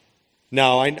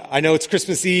Now, I know it's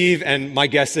Christmas Eve, and my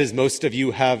guess is most of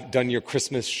you have done your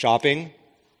Christmas shopping.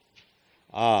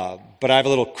 But I have a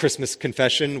little Christmas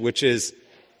confession, which is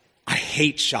I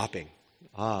hate shopping.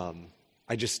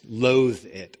 I just loathe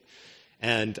it.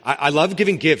 And I love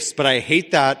giving gifts, but I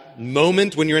hate that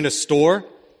moment when you're in a store.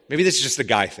 Maybe this is just a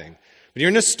guy thing. When you're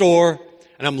in a store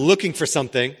and I'm looking for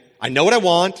something, I know what I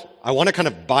want. I want to kind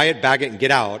of buy it, bag it, and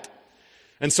get out.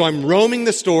 And so I'm roaming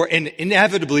the store, and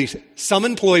inevitably some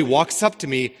employee walks up to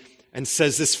me and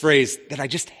says this phrase that I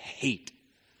just hate.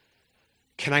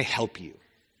 Can I help you?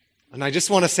 And I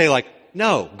just want to say, like,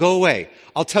 no, go away.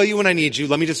 I'll tell you when I need you.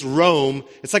 Let me just roam.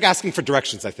 It's like asking for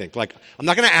directions, I think. Like, I'm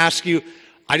not going to ask you.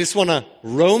 I just want to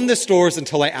roam the stores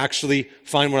until I actually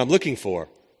find what I'm looking for.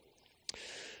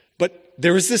 But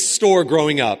there was this store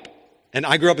growing up, and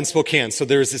I grew up in Spokane, so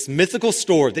there was this mythical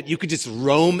store that you could just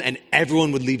roam and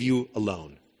everyone would leave you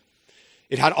alone.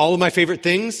 It had all of my favorite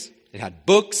things. It had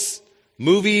books,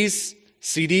 movies,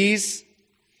 CDs.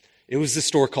 It was this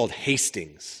store called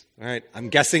Hastings. All right, I'm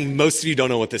guessing most of you don't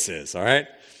know what this is, all right?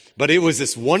 But it was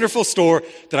this wonderful store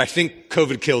that I think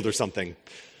COVID killed or something.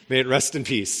 May it rest in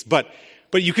peace. But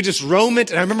you could just roam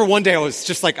it. And I remember one day I was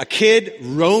just like a kid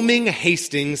roaming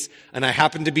Hastings, and I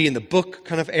happened to be in the book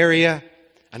kind of area,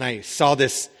 and I saw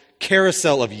this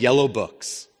carousel of yellow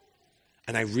books.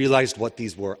 And I realized what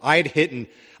these were. I'd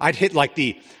hit like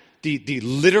the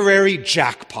literary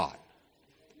jackpot.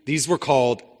 These were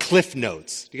called Cliff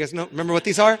Notes. Do you guys remember what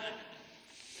these are?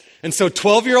 And so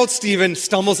 12-year-old Stephen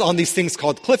stumbles on these things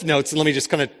called Cliff Notes, and let me just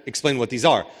kind of explain what these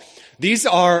are. These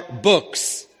are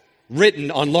books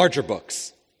written on larger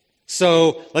books.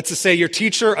 So let's just say your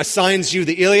teacher assigns you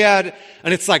the Iliad,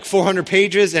 and it's like 400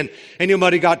 pages, and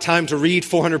anybody got time to read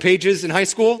 400 pages in high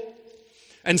school?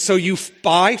 And so you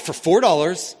buy for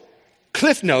 $4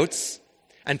 Cliff Notes,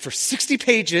 and for 60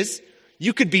 pages,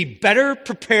 you could be better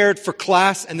prepared for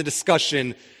class and the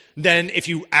discussion than if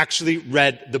you actually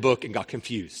read the book and got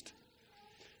confused.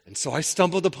 And so I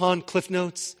stumbled upon Cliff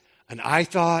Notes, and I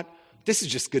thought, this is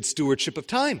just good stewardship of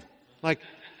time. Like,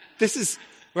 this is,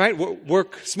 right,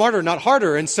 work smarter, not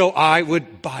harder. And so I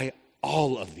would buy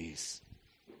all of these.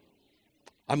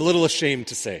 I'm a little ashamed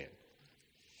to say it.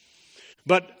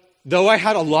 But though I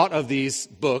had a lot of these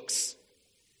books,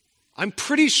 I'm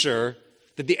pretty sure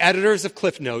that the editors of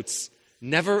Cliff Notes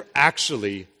never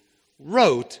actually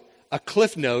wrote a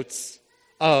Cliff Notes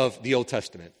of the Old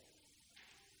Testament.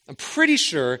 I'm pretty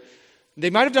sure they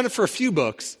might have done it for a few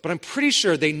books, but I'm pretty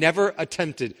sure they never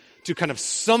attempted to kind of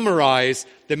summarize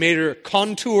the major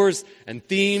contours and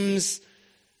themes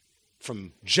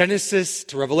from Genesis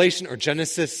to Revelation or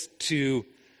Genesis to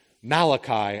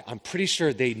Malachi. I'm pretty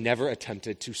sure they never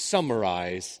attempted to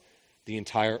summarize the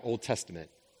entire Old Testament.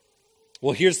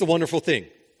 Well, here's the wonderful thing.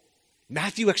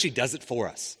 Matthew actually does it for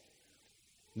us.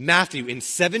 Matthew, in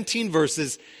 17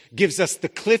 verses, gives us the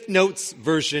Cliff Notes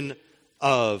version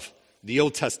of the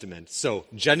Old Testament. So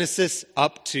Genesis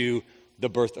up to the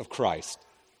birth of Christ,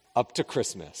 up to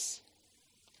Christmas.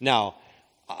 Now,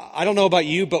 I don't know about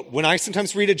you, but when I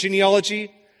sometimes read a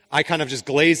genealogy, I kind of just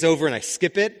glaze over and I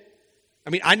skip it. I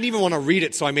mean, I didn't even want to read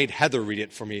it, so I made Heather read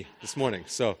it for me this morning.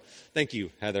 So thank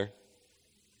you, Heather.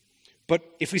 But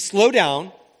if we slow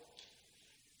down,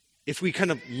 if we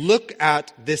kind of look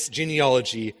at this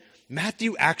genealogy,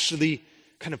 Matthew actually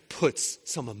kind of puts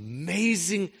some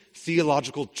amazing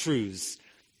theological truths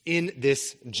in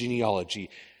this genealogy.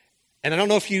 And I don't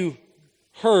know if you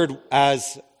heard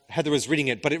as Heather was reading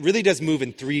it, but it really does move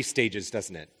in 3 stages,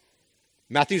 doesn't it?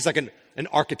 Matthew's like an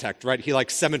architect, right? He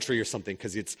likes symmetry or something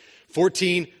because it's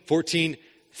 14, 14,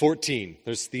 14.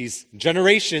 There's these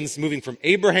generations moving from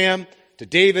Abraham to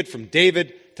David, from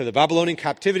David to the Babylonian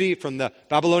captivity, from the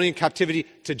Babylonian captivity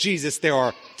to Jesus. There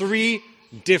are 3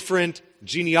 different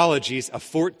genealogies of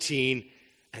 14,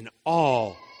 and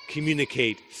all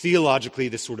communicate theologically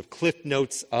the sort of Cliff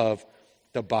Notes of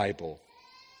the Bible.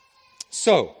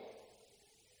 So,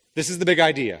 this is the big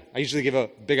idea. I usually give a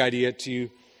big idea to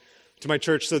my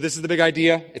church. So this is the big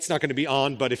idea. It's not going to be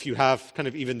on, but if you have kind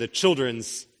of even the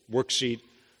children's worksheet,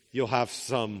 you'll have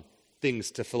some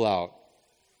things to fill out.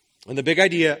 And the big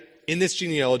idea in this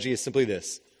genealogy is simply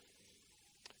this.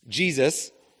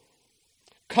 Jesus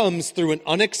comes through an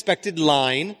unexpected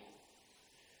line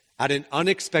at an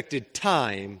unexpected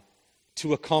time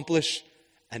to accomplish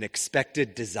an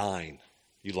expected design.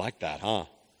 You like that, huh?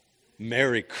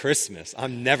 Merry Christmas.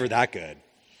 I'm never that good.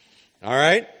 All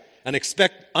right? An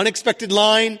unexpected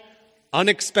line,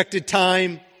 unexpected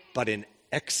time, but an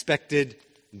expected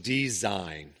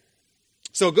design.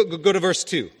 So go to verse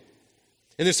 2.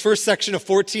 In this first section of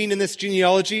 14 in this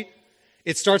genealogy,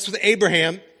 it starts with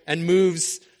Abraham and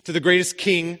moves to the greatest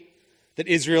king that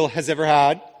Israel has ever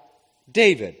had?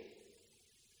 David.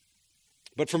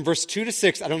 But from verse 2 to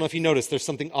 6, I don't know if you noticed, there's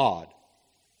something odd.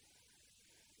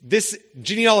 This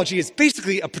genealogy is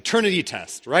basically a paternity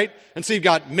test, right? And so you've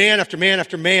got man after man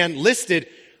after man listed,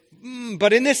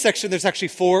 but in this section, there's actually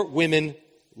 4 women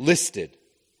listed.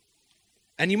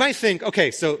 And you might think, okay,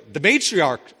 so the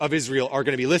matriarch of Israel are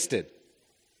going to be listed.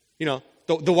 You know,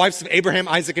 the wives of Abraham,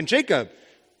 Isaac, and Jacob.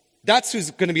 That's who's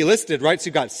going to be listed, right? So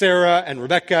you've got Sarah and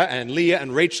Rebecca and Leah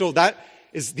and Rachel. That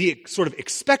is the sort of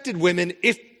expected women.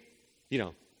 If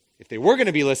they were going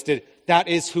to be listed, that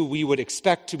is who we would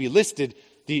expect to be listed,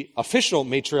 the official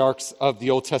matriarchs of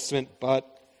the Old Testament.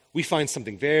 But we find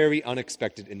something very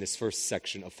unexpected in this first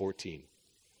section of 14.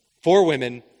 4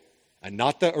 women, and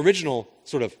not the original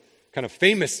sort of kind of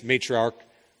famous matriarch.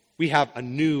 We have a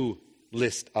new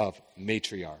list of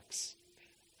matriarchs.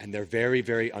 And they're very,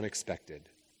 very unexpected.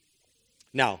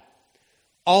 Now,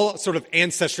 all sort of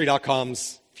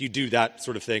Ancestry.coms, if you do that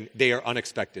sort of thing, they are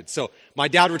unexpected. So my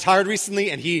dad retired recently,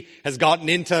 and he has gotten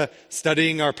into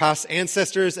studying our past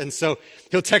ancestors. And so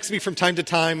he'll text me from time to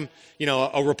time,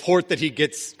 a report that he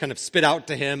gets kind of spit out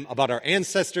to him about our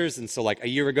ancestors. And so like a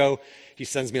year ago, he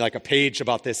sends me like a page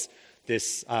about this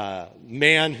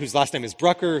man whose last name is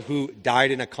Brucker, who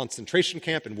died in a concentration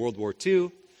camp in World War II.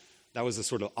 That was a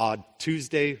sort of odd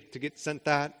Tuesday to get sent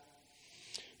that.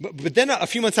 But then a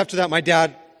few months after that, my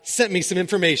dad sent me some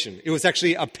information. It was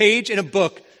actually a page in a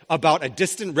book about a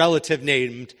distant relative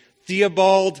named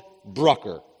Theobald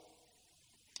Brucker.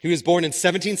 He was born in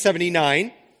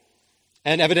 1779,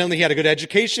 and evidently he had a good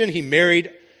education. He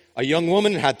married a young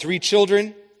woman and had 3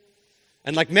 children.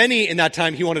 And like many in that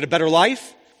time, he wanted a better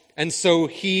life. And so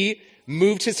he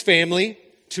moved his family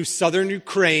to southern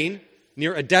Ukraine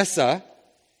near Odessa,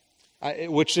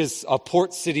 which is a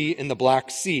port city in the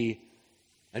Black Sea.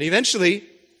 And eventually,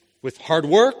 with hard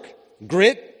work,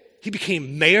 grit, he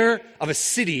became mayor of a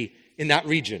city in that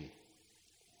region.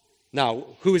 Now,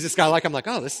 who is this guy like? I'm like,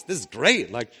 oh, this is great.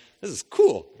 Like, this is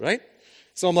cool, right?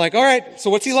 So I'm like, all right, so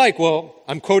what's he like? Well,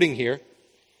 I'm quoting here.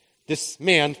 This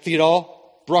man, Theodor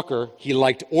Brucker, he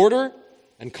liked order,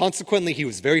 and consequently, he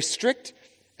was very strict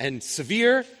and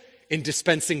severe in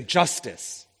dispensing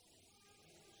justice.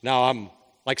 Now, I'm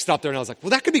like, stopped there and I was like, well,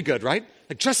 that could be good, right?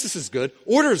 Like, justice is good.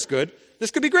 Order is good. This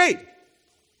could be great.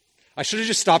 I should have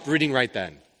just stopped reading right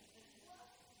then.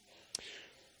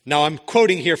 Now, I'm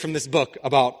quoting here from this book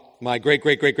about my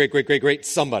great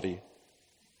somebody.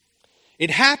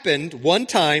 It happened one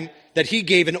time that he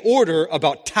gave an order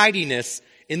about tidiness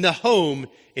in the home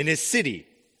in his city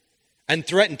and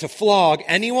threatened to flog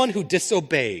anyone who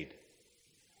disobeyed.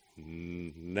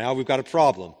 Now we've got a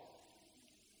problem.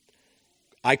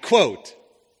 I quote,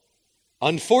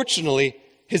 unfortunately,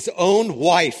 his own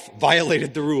wife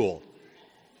violated the rule.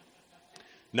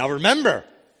 Now remember,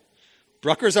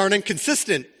 Bruckers aren't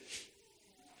inconsistent.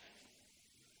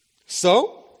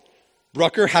 So,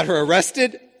 Brucker had her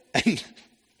arrested, and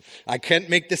I can't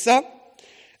make this up,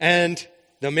 and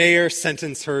the mayor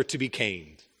sentenced her to be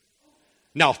caned.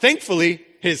 Now, thankfully,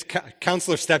 his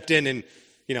counselor stepped in and,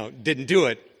 didn't do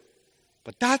it.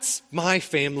 But that's my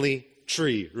family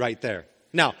tree right there.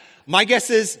 Now, my guess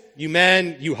is you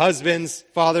men, you husbands,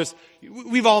 fathers,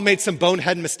 we've all made some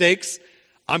bonehead mistakes.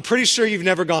 I'm pretty sure you've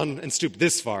never gone and stooped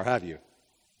this far, have you?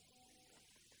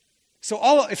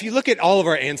 So if you look at all of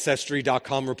our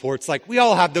Ancestry.com reports, like we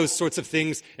all have those sorts of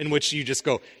things in which you just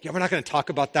go, yeah, we're not going to talk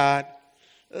about that.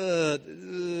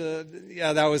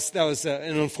 Yeah, that was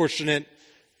an unfortunate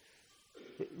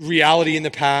reality in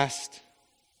the past.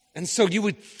 And so you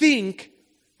would think,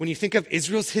 when you think of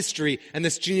Israel's history and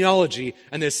this genealogy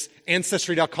and this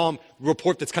Ancestry.com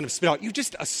report that's kind of spit out, you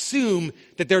just assume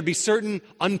that there would be certain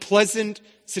unpleasant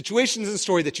situations in the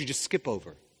story that you just skip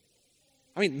over.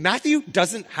 I mean, Matthew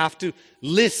doesn't have to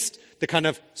list the kind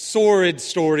of sordid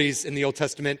stories in the Old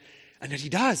Testament, and yet he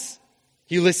does.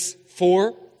 He lists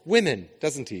 4 women,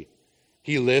 doesn't he?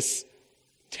 He lists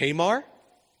Tamar,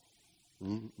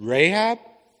 Rahab,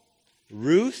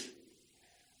 Ruth,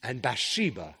 and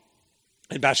Bathsheba.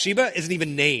 And Bathsheba isn't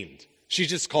even named. She's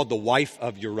just called the wife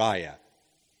of Uriah.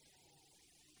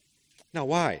 Now,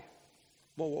 why?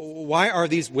 Why are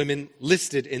these women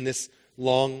listed in this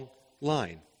long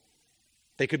line?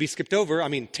 They could be skipped over. I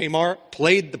mean, Tamar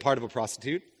played the part of a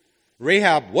prostitute.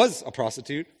 Rahab was a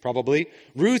prostitute, probably.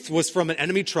 Ruth was from an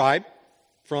enemy tribe,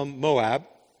 from Moab.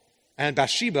 And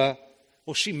Bathsheba,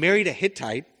 well, she married a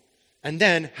Hittite and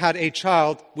then had a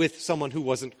child with someone who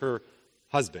wasn't her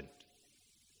husband,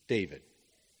 David.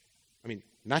 I mean,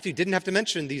 Matthew didn't have to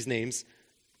mention these names,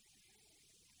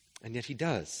 and yet he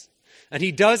does. And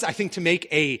he does, I think, to make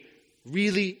a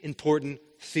really important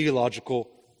theological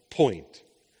point.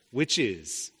 which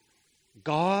is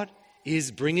God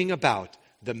is bringing about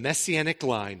the messianic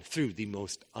line through the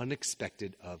most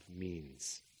unexpected of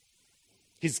means.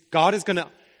 God is going to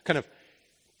kind of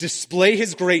display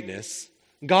his greatness.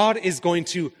 God is going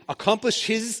to accomplish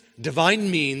his divine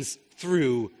means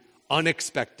through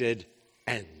unexpected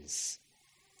ends.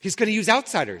 He's going to use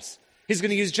outsiders. He's going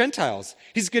to use Gentiles.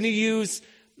 He's going to use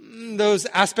those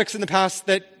aspects in the past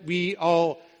that we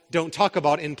all don't talk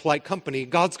about in polite company.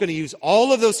 God's going to use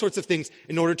all of those sorts of things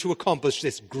in order to accomplish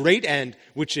this great end,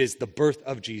 which is the birth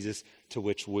of Jesus, to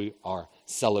which we are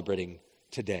celebrating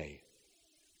today.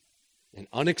 An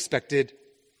unexpected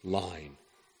line.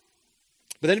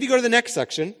 But then if you go to the next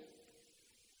section,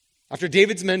 after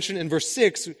David's mention in verse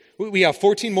 6, we have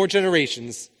 14 more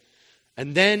generations,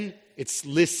 and then it's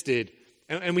listed,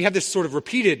 and we have this sort of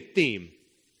repeated theme,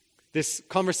 this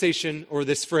conversation or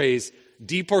this phrase,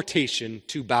 deportation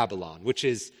to Babylon, which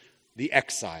is the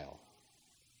exile.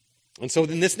 And so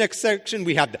in this next section,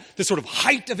 we have the sort of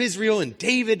height of Israel, and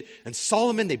David and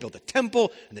Solomon, they built a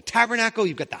temple and the tabernacle.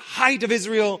 You've got the height of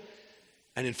Israel.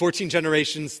 And in 14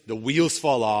 generations, the wheels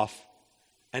fall off,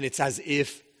 and it's as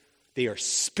if they are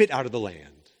spit out of the land.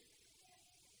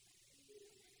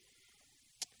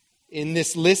 In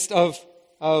this list of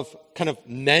kind of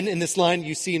men in this line,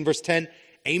 you see in verse 10,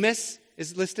 Amos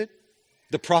is listed.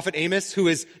 The prophet Amos, who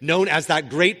is known as that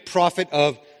great prophet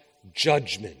of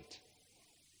judgment.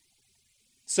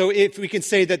 So if we can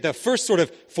say that the first sort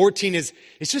of 14 is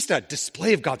just a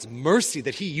display of God's mercy,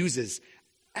 that he uses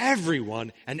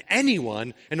everyone and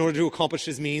anyone in order to accomplish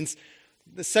his means,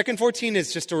 the second 14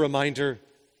 is just a reminder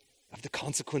of the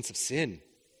consequence of sin,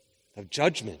 of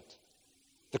judgment,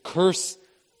 the curse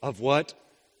of what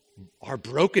our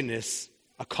brokenness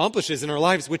accomplishes in our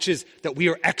lives, which is that we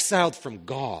are exiled from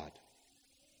God.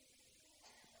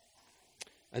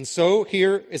 And so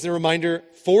here is a reminder,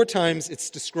 4 times it's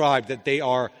described that they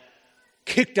are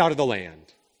kicked out of the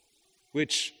land,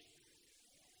 which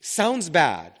sounds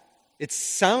bad. It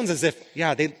sounds as if,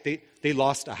 yeah, they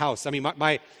lost a house. I mean,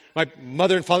 my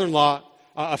mother and father-in-law,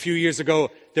 a few years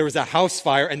ago, there was a house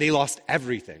fire and they lost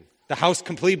everything. The house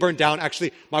completely burned down.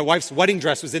 Actually, my wife's wedding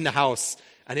dress was in the house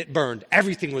and it burned.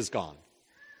 Everything was gone.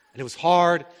 And it was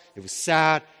hard, it was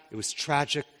sad, it was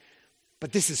tragic.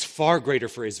 But this is far greater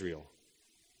for Israel.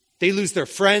 They lose their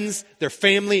friends, their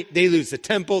family, they lose the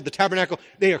temple, the tabernacle.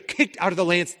 They are kicked out of the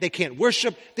lands. They can't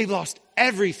worship. They've lost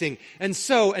everything. And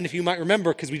so, and if you might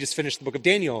remember, because we just finished the book of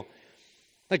Daniel,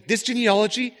 like this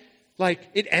genealogy, like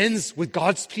it ends with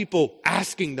God's people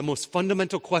asking the most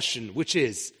fundamental question, which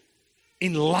is,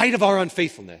 in light of our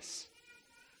unfaithfulness,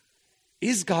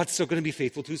 is God still going to be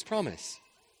faithful to his promise?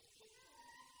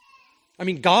 I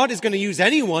mean, God is going to use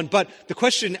anyone, but the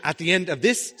question at the end of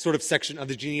this sort of section of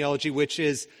the genealogy, which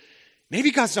is, maybe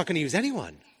God's not going to use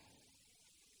anyone.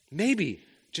 Maybe,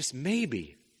 just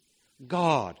maybe,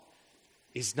 God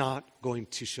is not going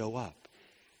to show up.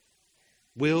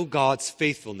 Will God's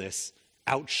faithfulness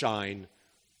outshine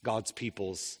God's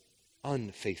people's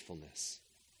unfaithfulness?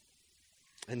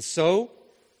 And so,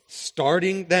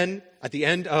 starting then at the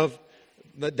end of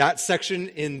that section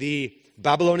in the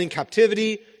Babylonian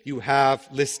captivity, you have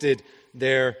listed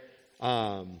there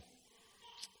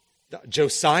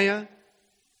Josiah,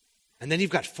 and then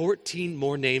you've got 14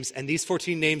 more names, and these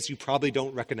 14 names you probably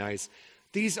don't recognize.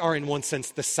 These are, in one sense,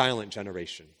 the silent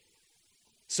generation.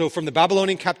 So from the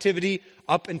Babylonian captivity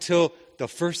up until the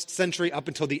first century, up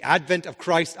until the advent of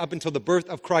Christ, up until the birth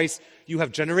of Christ, you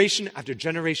have generation after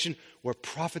generation where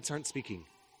prophets aren't speaking.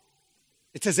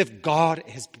 It's as if God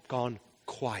has gone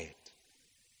quiet.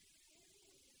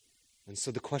 And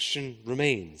so the question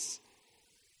remains,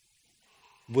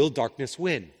 will darkness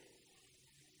win?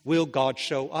 Will God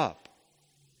show up?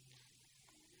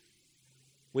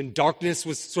 When darkness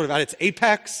was sort of at its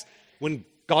apex, when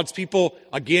God's people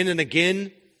again and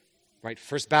again, right,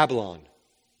 first Babylon,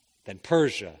 then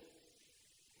Persia,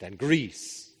 then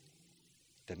Greece,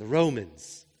 then the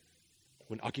Romans,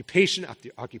 when occupation after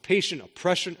occupation,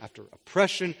 oppression after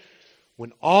oppression,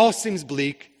 when all seems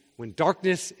bleak, when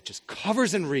darkness, it just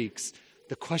covers and reeks,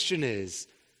 the question is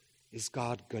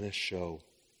God going to show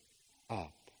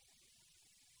up?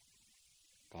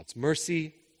 God's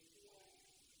mercy,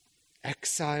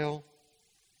 exile.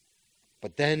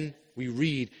 But then we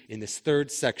read in this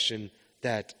third section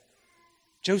that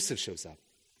Joseph shows up.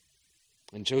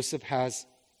 And Joseph has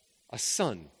a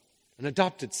son, an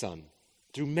adopted son,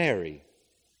 through Mary,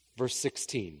 verse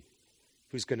 16,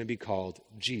 who's going to be called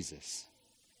Jesus.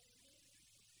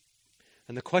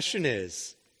 And the question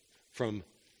is, from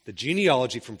the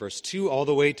genealogy from verse 2 all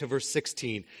the way to verse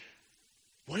 16,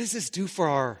 what does this do for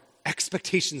our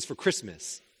expectations for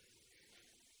Christmas?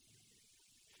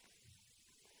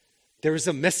 There is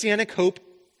a messianic hope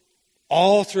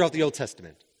all throughout the Old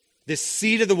Testament. This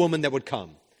seed of the woman that would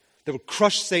come, that would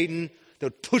crush Satan, that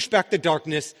would push back the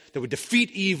darkness, that would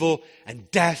defeat evil and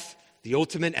death, the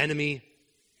ultimate enemy,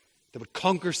 that would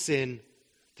conquer sin.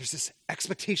 There's this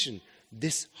expectation,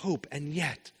 this hope, and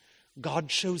yet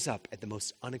God shows up at the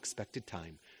most unexpected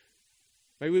time.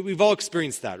 Right? We've all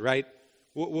experienced that, right?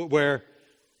 Where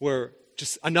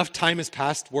just enough time has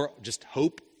passed where just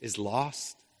hope is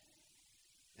lost.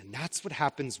 And that's what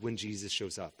happens when Jesus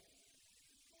shows up.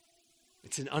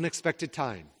 It's an unexpected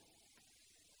time.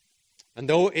 And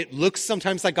though it looks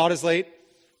sometimes like God is late,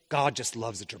 God just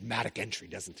loves a dramatic entry,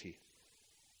 doesn't he?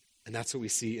 And that's what we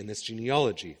see in this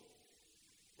genealogy.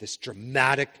 This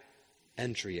dramatic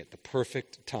entry at the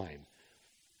perfect time.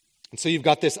 And so you've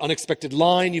got this unexpected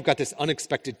line, you've got this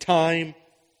unexpected time.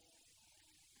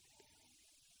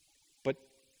 But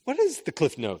what is the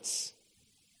Cliff Notes?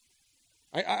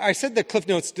 I said that Cliff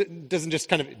Notes doesn't just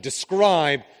kind of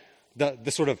describe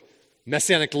the sort of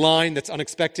messianic line that's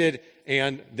unexpected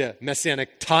and the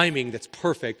messianic timing that's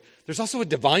perfect. There's also a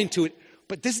divine to it,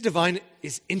 but this divine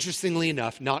is, interestingly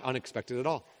enough, not unexpected at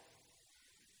all.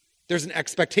 There's an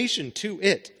expectation to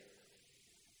it.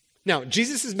 Now,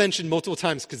 Jesus is mentioned multiple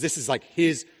times because this is like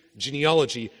his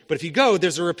genealogy, but if you go,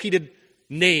 there's a repeated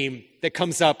name that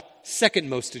comes up second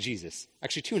most to Jesus.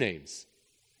 Actually, two names.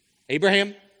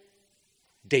 Abraham,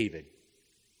 David.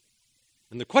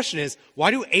 And the question is, why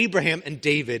do Abraham and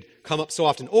David come up so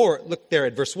often? Or, look there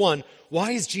at verse 1,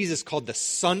 why is Jesus called the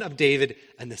son of David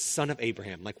and the son of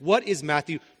Abraham? Like, what is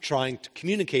Matthew trying to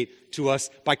communicate to us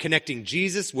by connecting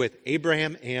Jesus with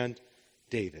Abraham and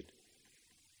David?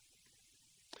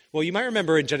 Well, you might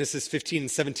remember in Genesis 15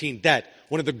 and 17 that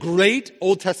one of the great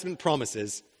Old Testament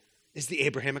promises is the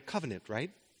Abrahamic covenant,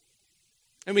 right?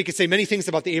 And we could say many things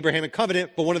about the Abrahamic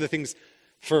covenant, but one of the things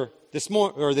for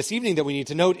this evening that we need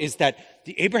to note is that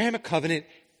the Abrahamic covenant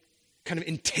kind of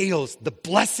entails the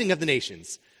blessing of the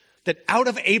nations. That out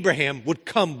of Abraham would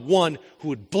come one who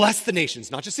would bless the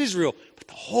nations, not just Israel, but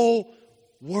the whole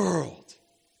world.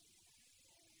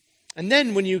 And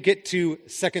then when you get to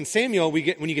 2 Samuel,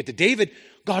 when you get to David,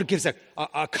 God gives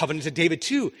a covenant to David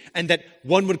too. And that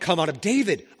one would come out of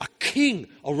David, a king,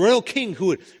 a royal king who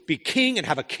would be king and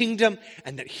have a kingdom,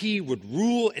 and that he would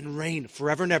rule and reign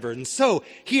forever and ever. And so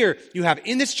here you have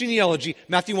in this genealogy,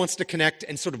 Matthew wants to connect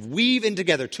and sort of weave in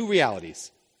together two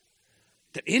realities.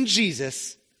 That in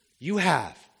Jesus, you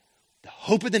have the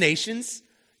hope of the nations,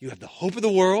 you have the hope of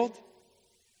the world,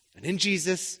 and in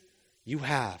Jesus, you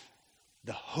have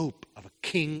the hope of a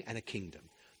king and a kingdom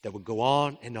that would go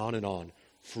on and on and on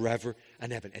forever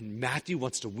and ever. And Matthew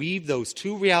wants to weave those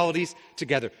two realities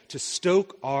together to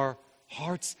stoke our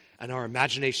hearts and our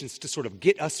imaginations to sort of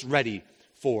get us ready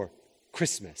for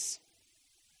Christmas.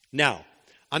 Now,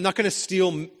 I'm not going to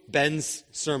steal Ben's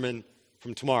sermon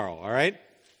from tomorrow, all right?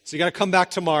 So you got to come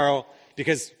back tomorrow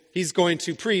because he's going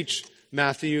to preach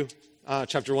Matthew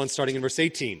chapter 1 starting in verse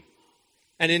 18.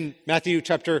 And in Matthew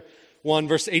chapter 1,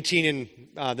 verse 18, in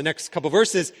the next couple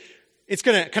verses, it's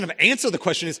going to kind of answer the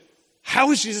question is,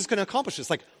 how is Jesus going to accomplish this?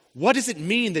 Like, what does it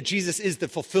mean that Jesus is the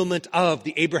fulfillment of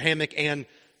the Abrahamic and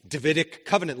Davidic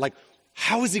covenant? Like,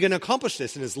 how is he going to accomplish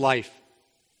this in his life?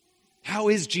 How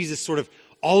is Jesus sort of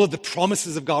all of the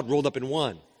promises of God rolled up in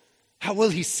one? How will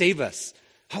he save us?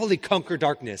 How will he conquer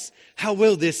darkness? How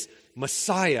will this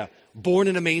Messiah, born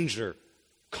in a manger,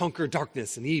 conquer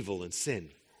darkness and evil and sin?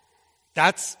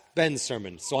 That's Ben's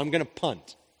sermon, so I'm going to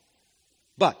punt.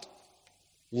 But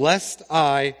lest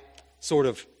I sort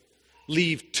of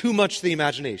leave too much to the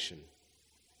imagination,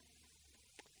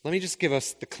 let me just give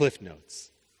us the Cliff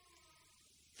Notes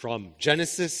from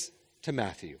Genesis to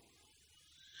Matthew.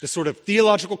 The sort of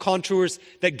theological contours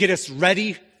that get us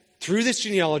ready through this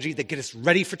genealogy, that get us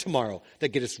ready for tomorrow, that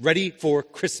get us ready for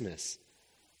Christmas.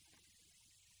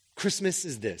 Christmas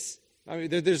is this. I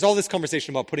mean, there's all this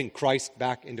conversation about putting Christ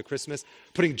back into Christmas,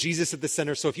 putting Jesus at the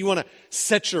center. So if you want to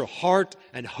set your heart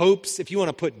and hopes, if you want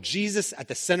to put Jesus at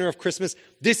the center of Christmas,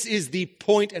 this is the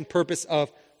point and purpose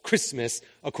of Christmas,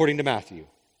 according to Matthew.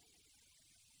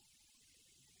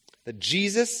 That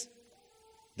Jesus,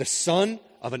 the son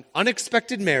of an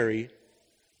unexpected Mary,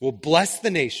 will bless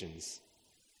the nations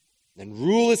and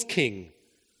rule as king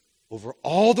over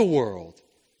all the world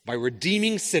by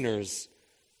redeeming sinners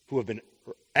who have been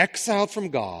exiled from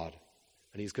God,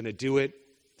 and he's going to do it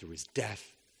through his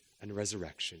death and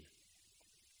resurrection.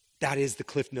 That is the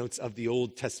Cliff Notes of the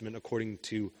Old Testament according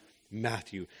to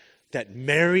Matthew. That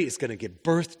Mary is going to give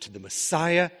birth to the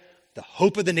Messiah, the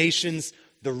hope of the nations,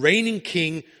 the reigning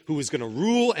king who is going to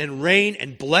rule and reign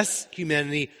and bless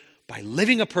humanity by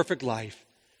living a perfect life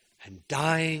and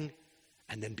dying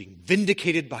and then being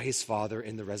vindicated by his Father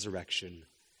in the resurrection.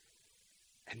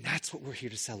 And that's what we're here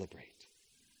to celebrate.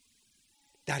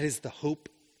 That is the hope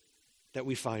that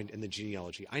we find in the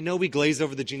genealogy. I know we glaze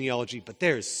over the genealogy, but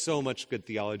there is so much good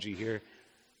theology here.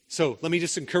 So let me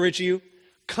just encourage you,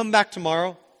 come back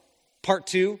tomorrow, part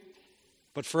 2.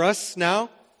 But for us now,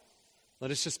 let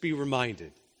us just be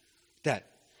reminded that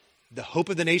the hope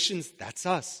of the nations, that's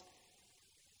us.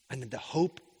 And the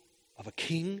hope of a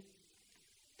king,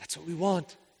 that's what we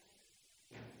want.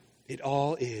 It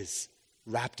all is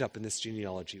wrapped up in this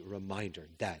genealogy, a reminder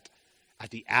that at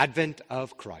the advent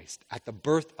of Christ, at the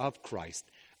birth of Christ,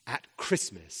 at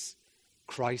Christmas,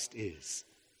 Christ is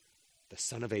the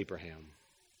son of Abraham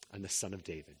and the son of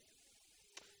David.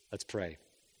 Let's pray.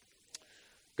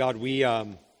 God, we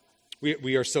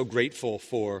are so grateful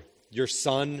for your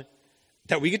Son,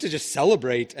 that we get to just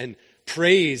celebrate and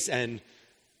praise and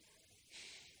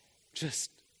just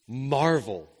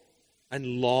marvel and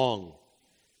long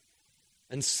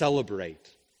and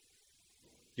celebrate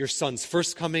your Son's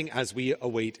first coming as we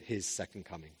await his second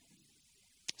coming.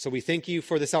 So we thank you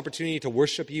for this opportunity to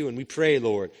worship you, and we pray,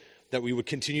 Lord, that we would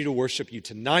continue to worship you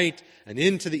tonight and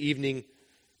into the evening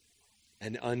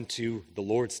and unto the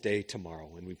Lord's day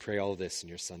tomorrow. And we pray all this in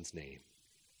your Son's name.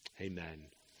 Amen.